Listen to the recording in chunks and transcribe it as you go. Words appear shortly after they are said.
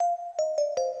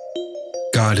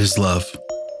God is love.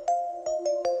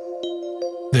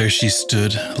 There she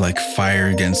stood like fire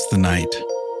against the night.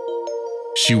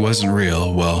 She wasn't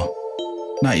real, well,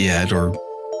 not yet, or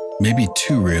maybe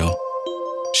too real.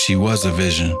 She was a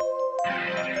vision.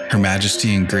 Her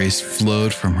majesty and grace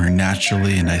flowed from her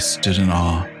naturally, and I stood in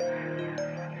awe.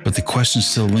 But the question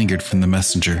still lingered from the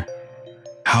messenger.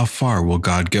 How far will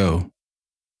God go?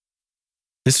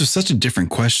 This was such a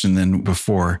different question than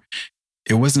before.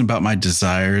 It wasn't about my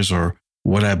desires or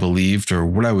what I believed or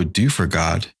what I would do for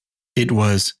God. It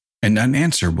was an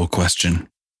unanswerable question.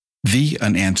 The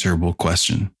unanswerable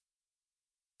question.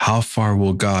 How far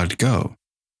will God go?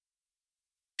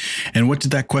 And what did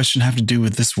that question have to do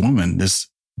with this woman, this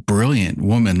brilliant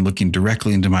woman looking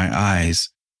directly into my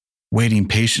eyes, waiting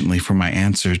patiently for my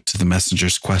answer to the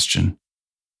messenger's question?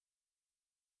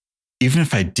 Even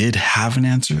if I did have an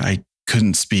answer, I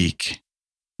couldn't speak.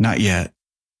 Not yet.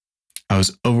 I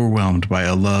was overwhelmed by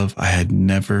a love I had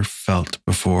never felt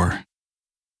before.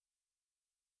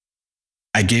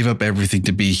 I gave up everything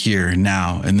to be here,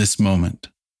 now, in this moment.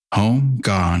 Home,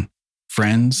 gone.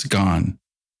 Friends, gone.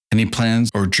 Any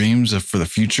plans or dreams for the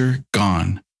future,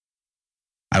 gone.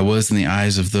 I was, in the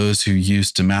eyes of those who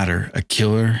used to matter, a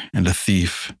killer and a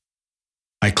thief.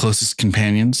 My closest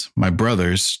companions, my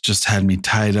brothers, just had me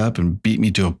tied up and beat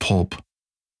me to a pulp.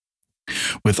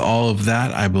 With all of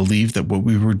that, I believed that what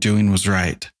we were doing was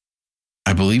right.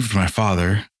 I believed my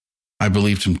father. I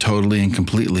believed him totally and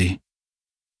completely.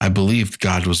 I believed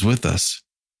God was with us.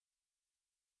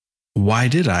 Why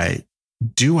did I?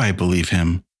 Do I believe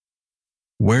him?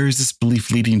 Where is this belief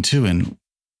leading to, and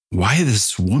why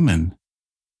this woman?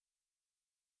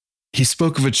 He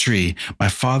spoke of a tree. My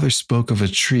father spoke of a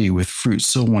tree with fruit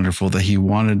so wonderful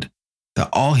that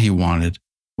all he wanted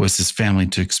was his family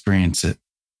to experience it.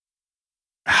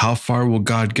 How far will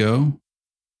God go?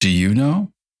 Do you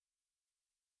know?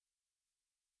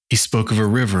 He spoke of a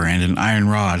river and an iron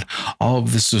rod. All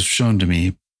of this was shown to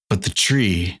me, but the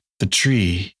tree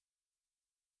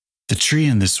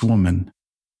and this woman.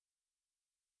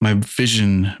 My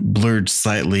vision blurred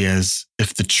slightly as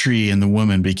if the tree and the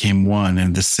woman became one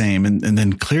and the same, and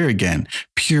then clear again,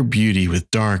 pure beauty with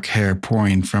dark hair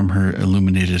pouring from her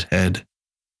illuminated head.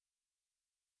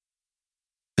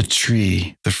 The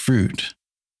tree, the fruit,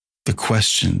 the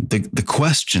question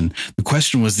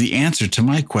was the answer to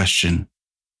my question.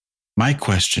 My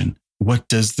question, what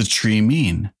does the tree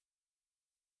mean?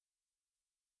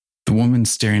 The woman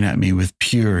staring at me with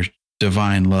pure,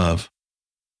 divine love.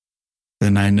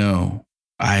 Then I know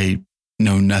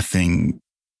nothing.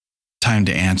 Time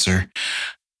to answer.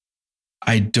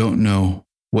 I don't know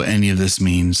what any of this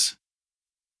means,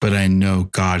 but I know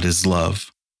God is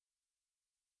love.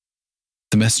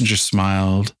 The messenger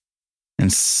smiled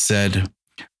and said,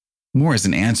 more as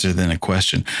an answer than a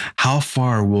question, how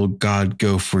far will God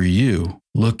go for you?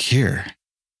 Look here.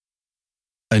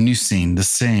 A new scene, the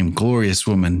same glorious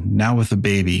woman, now with a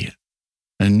baby,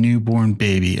 a newborn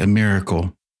baby, a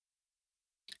miracle.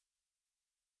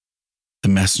 The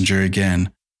messenger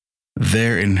again.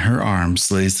 There in her arms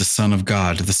lays the Son of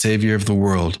God, the Savior of the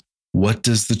world. What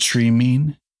does the tree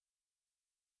mean?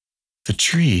 The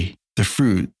tree, the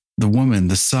fruit, the woman,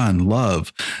 the son,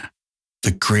 love,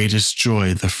 the greatest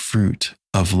joy, the fruit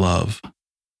of love.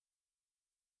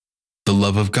 The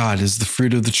love of God is the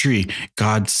fruit of the tree.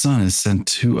 God's Son is sent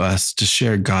to us to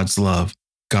share God's love.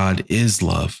 God is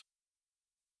love.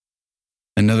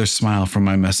 Another smile from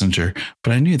my messenger,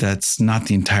 but I knew that's not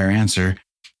the entire answer.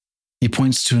 He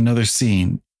points to another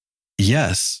scene.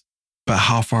 Yes, but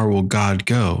how far will God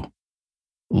go?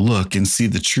 Look and see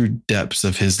the true depths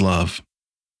of his love.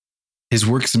 His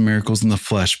works and miracles in the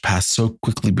flesh pass so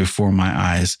quickly before my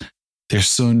eyes. They're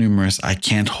so numerous, I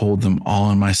can't hold them all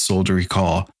in my soul to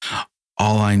recall.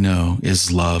 All I know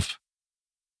is love.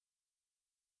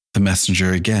 The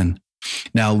messenger again.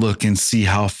 Now look and see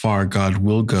how far God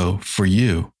will go for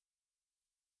you.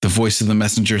 The voice of the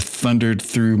messenger thundered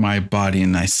through my body,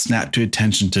 and I snapped to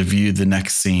attention to view the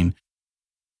next scene.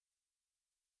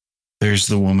 There's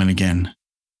the woman again,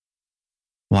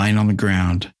 lying on the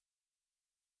ground,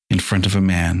 in front of a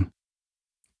man,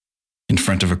 in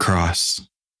front of a cross.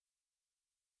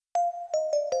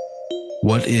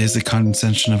 What is the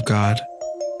condescension of God?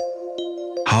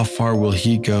 How far will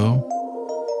he go?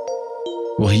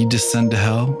 Will he descend to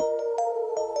hell?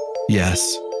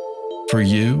 Yes. For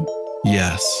you?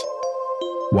 Yes.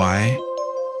 Why?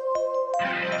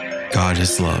 God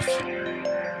is love.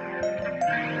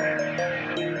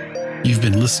 You've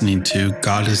been listening to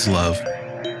God is Love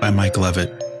by Mike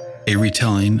Levitt, a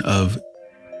retelling of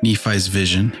Nephi's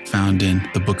vision found in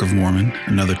the Book of Mormon,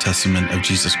 another testament of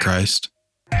Jesus Christ,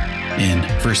 in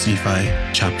 1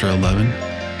 Nephi chapter 11,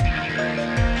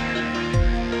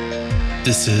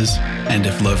 This is And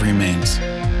If Love Remains.